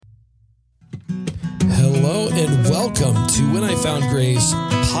and welcome to When I Found Grace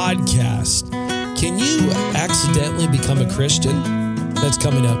podcast. Can you accidentally become a Christian? That's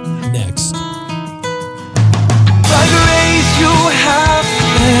coming up next. By grace you have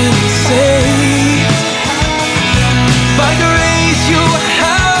been saved. By grace you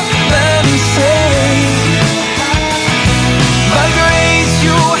have been saved. By grace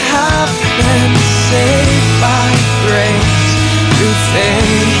you have been saved. By grace through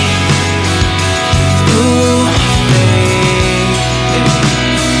faith.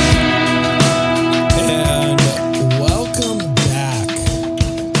 And welcome back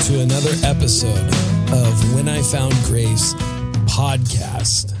to another episode of When I Found Grace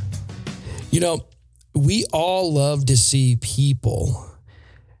podcast. You know, we all love to see people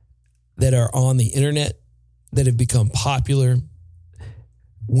that are on the internet that have become popular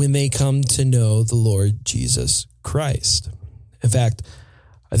when they come to know the Lord Jesus Christ. In fact,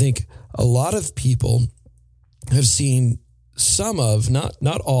 I think a lot of people have seen some of, not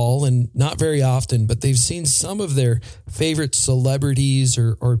all and not very often, but they've seen some of their favorite celebrities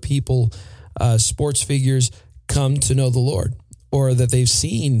or people, sports figures come to know the Lord, or that they've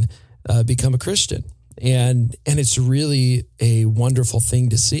seen become a Christian. And it's really a wonderful thing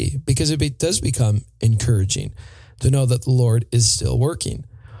to see, because it does become encouraging to know that the Lord is still working.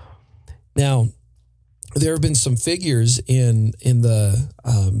 Now, there have been some figures in the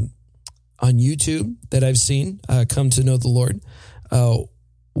on YouTube that I've seen come to know the Lord.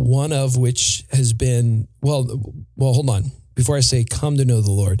 One of which has been, well, hold on. Before I say come to know the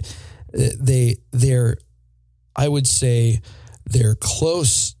Lord, I would say they're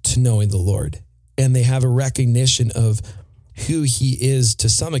close to knowing the Lord, and they have a recognition of who He is to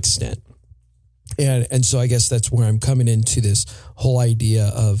some extent. And so I guess that's where I'm coming into this whole idea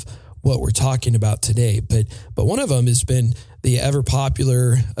of what we're talking about today. But one of them has been the ever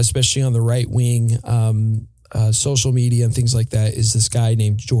popular, especially on the right wing, social media and things like that, is this guy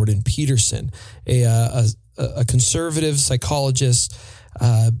named Jordan Peterson, a conservative psychologist,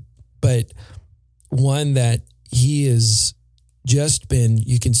 but one that he is just been,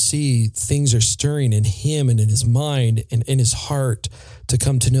 you can see things are stirring in him and in his mind and in his heart to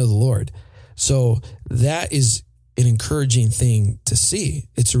come to know the Lord. So that is an encouraging thing to see.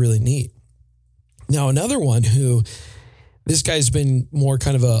 It's really neat. Now, another one who, this guy's been more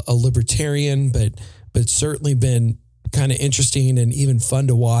kind of a libertarian, but certainly been kind of interesting and even fun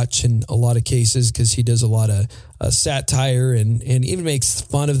to watch in a lot of cases, because he does a lot of satire and even makes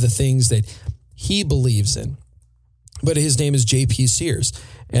fun of the things that he believes in. But his name is J.P. Sears,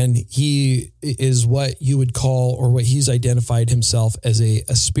 and he is what you would call, or what he's identified himself as, a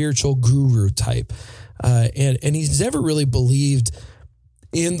spiritual guru type. And he's never really believed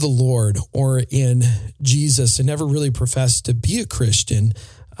in the Lord or in Jesus, and never really professed to be a Christian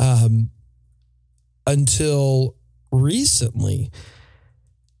until recently.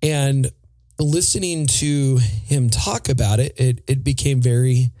 And listening to him talk about it became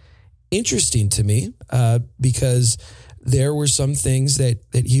very interesting to me, because there were some things that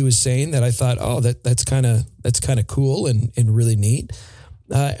he was saying that I thought, oh, that's kind of cool and really neat.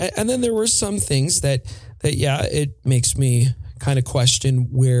 And then there were some things that it makes me kind of question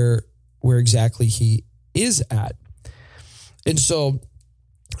where exactly he is at. And so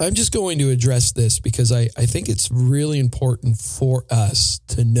I'm just going to address this, because I think it's really important for us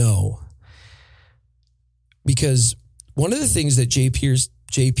to know. Because one of the things that J.P.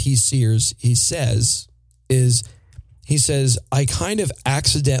 Sears, he says, I kind of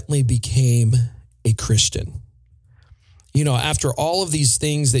accidentally became a Christian. You know, after all of these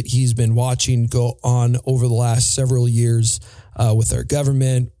things that he's been watching go on over the last several years with our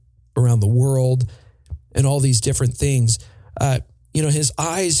government around the world and all these different things, his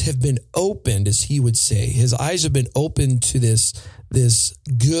eyes have been opened, as he would say. His eyes have been opened to this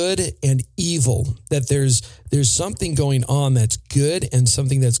good and evil, that there's something going on that's good and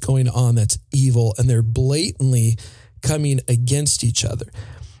something that's going on that's evil, and they're blatantly coming against each other.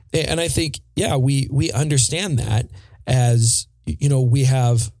 And I think, we understand that, as, we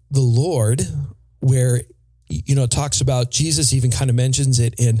have the Lord, where, it talks about, Jesus even kind of mentions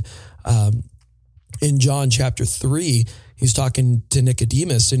it in John chapter 3. He's talking to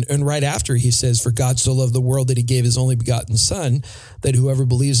Nicodemus, and right after he says, for God so loved the world that he gave his only begotten Son, that whoever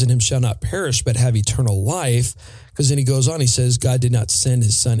believes in him shall not perish, but have eternal life. Because then he goes on, he says, God did not send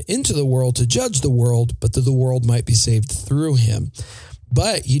his Son into the world to judge the world, but that the world might be saved through him.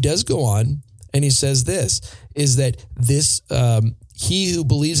 But he does go on, and he says this, is that this, he who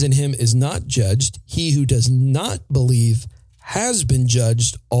believes in him is not judged. He who does not believe has been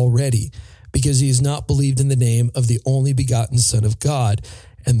judged already, because he has not believed in the name of the only begotten Son of God.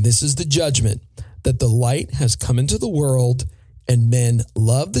 And this is the judgment. that the light has come into the world, and men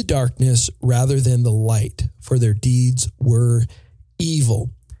love the darkness rather than the light, for their deeds were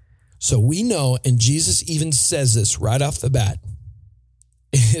evil. So we know, and Jesus even says this right off the bat,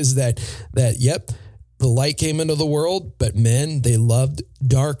 is that yep, the light came into the world, but men, they loved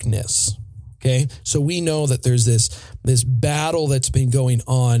darkness. Okay. So we know that there's this battle that's been going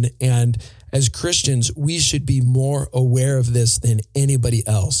on. And as Christians, we should be more aware of this than anybody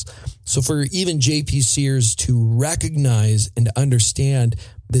else. So for even J.P. Sears to recognize and understand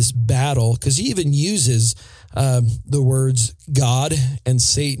this battle, because he even uses the words God and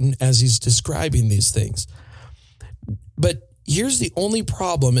Satan as he's describing these things. But here's the only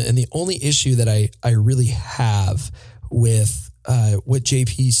problem and the only issue that I really have with what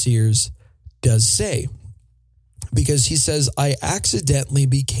J.P. Sears does say, because he says, I accidentally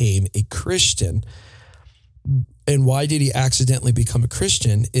became a Christian. And why did he accidentally become a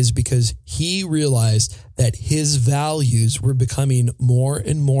Christian? Is because he realized that his values were becoming more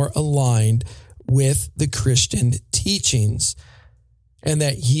and more aligned with the Christian teachings, and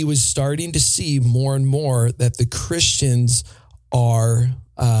that he was starting to see more and more that the Christians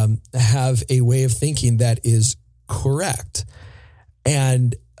have a way of thinking that is correct.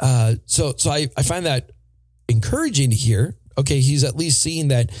 And so I find that encouraging to hear. Okay, he's at least seeing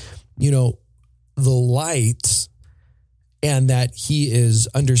that, the light, and that he is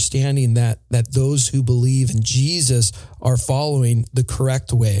understanding that those who believe in Jesus are following the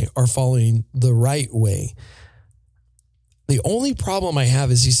correct way, are following the right way. The only problem I have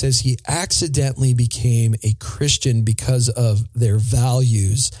is he says he accidentally became a Christian because of their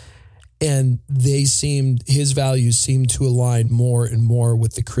values, and his values seem to align more and more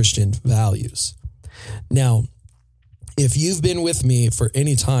with the Christian values. Now, if you've been with me for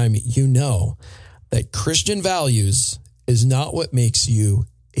any time, you know that Christian values is not what makes you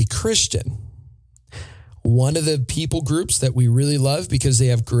a Christian. One of the people groups that we really love because they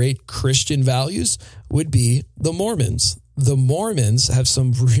have great Christian values would be the Mormons. The Mormons have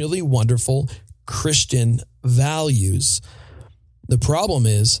some really wonderful Christian values. The problem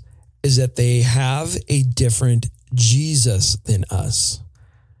is that they have a different Jesus than us.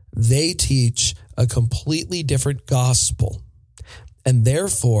 They teach a completely different gospel, and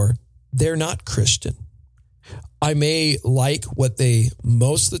therefore they're not Christian. I may like what they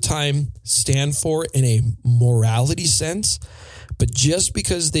most of the time stand for in a morality sense, but just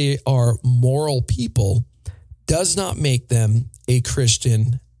because they are moral people does not make them a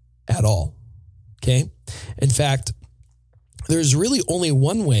Christian at all. Okay? In fact, there's really only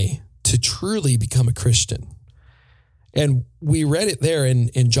one way to truly become a Christian. And we read it there in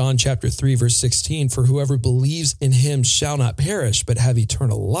John chapter 3, verse 16, for whoever believes in him shall not perish, but have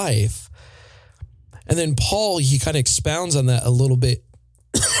eternal life. And then Paul, he kind of expounds on that a little bit,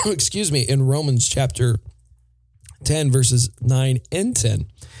 in Romans chapter 10, verses 9 and 10.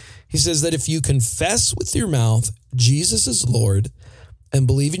 He says that if you confess with your mouth Jesus is Lord and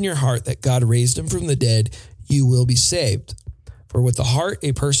believe in your heart that God raised him from the dead, you will be saved. For with the heart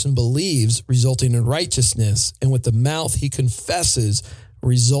a person believes, resulting in righteousness, and with the mouth he confesses,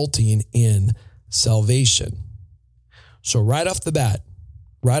 resulting in salvation. So right off the bat,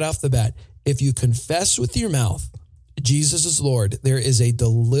 if you confess with your mouth Jesus is Lord, there is a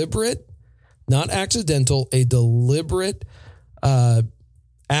deliberate, not accidental, a deliberate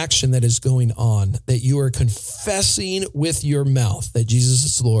action that is going on, that you are confessing with your mouth that Jesus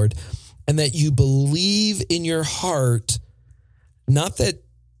is Lord, and that you believe in your heart, not that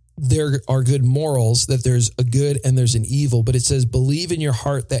there are good morals, that there's a good and there's an evil, but it says believe in your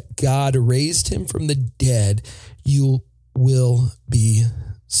heart that God raised him from the dead, you will be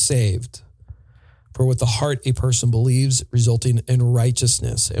saved. For with the heart a person believes, resulting in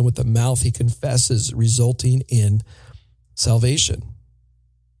righteousness, and with the mouth he confesses, resulting in salvation.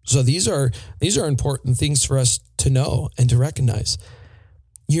 So these are important things for us to know and to recognize.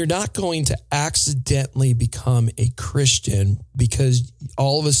 You're not going to accidentally become a Christian because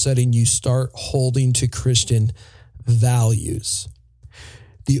all of a sudden you start holding to Christian values.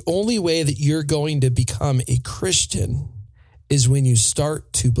 The only way that you're going to become a Christian is when you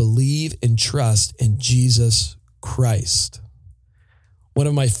start to believe and trust in Jesus Christ. One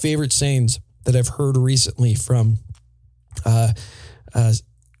of my favorite sayings that I've heard recently from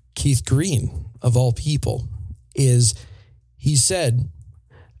Keith Green, of all people, is he said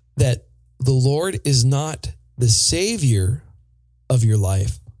that the Lord is not the savior of your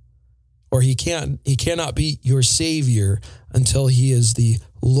life, or he cannot be your savior until he is the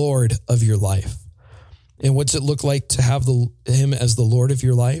Lord of your life. And what's it look like to have him as the Lord of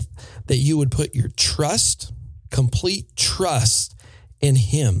your life? That you would put your trust, complete trust in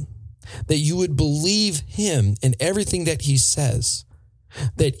him. that you would believe him in everything that he says,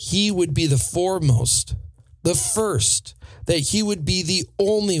 that he would be the foremost, the first, that he would be the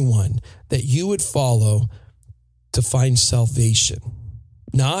only one that you would follow to find salvation.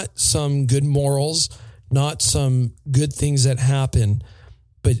 Not some good morals, not some good things that happen,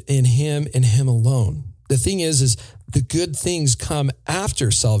 but in him and him alone. The thing is the good things come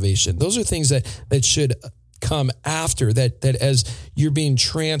after salvation. Those are things that should come after, that as you're being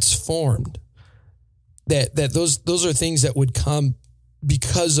transformed, that those are things that would come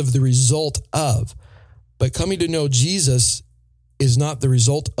because of the result of. But coming to know Jesus is not the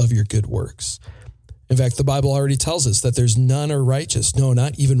result of your good works. In fact, the Bible already tells us that there's none are righteous. No,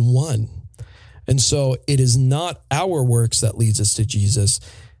 not even one. And so it is not our works that leads us to Jesus.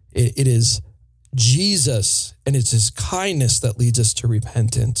 It is Jesus, and it's his kindness that leads us to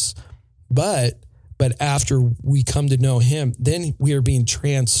repentance. But after we come to know him, then we are being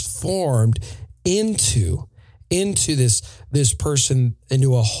transformed into this person,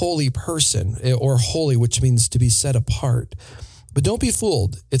 into a holy person, or holy, which means to be set apart. But don't be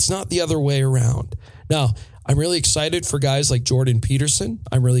fooled. It's not the other way around. Now, I'm really excited for guys like Jordan Peterson.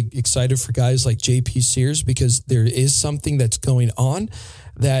 I'm really excited for guys like J.P. Sears, because there is something that's going on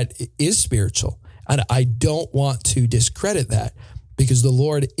that is spiritual. And I don't want to discredit that, because the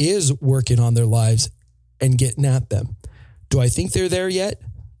Lord is working on their lives and getting at them. Do I think they're there yet?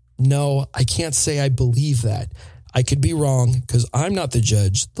 No, I can't say I believe that. I could be wrong, because I'm not the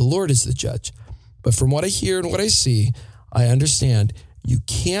judge. The Lord is the judge. But from what I hear and what I see, I understand you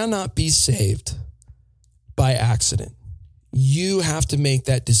cannot be saved by accident. You have to make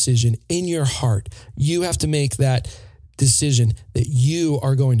that decision in your heart. You have to make that decision that you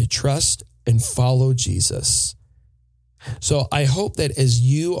are going to trust and follow Jesus. So I hope that as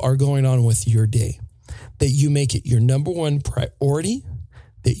you are going on with your day, that you make it your number one priority,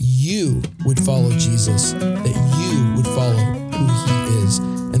 that you would follow Jesus, that you would follow who he is,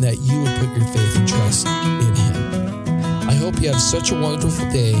 and that you would put your faith and trust in him. I hope you have such a wonderful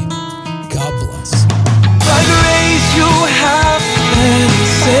day. God bless.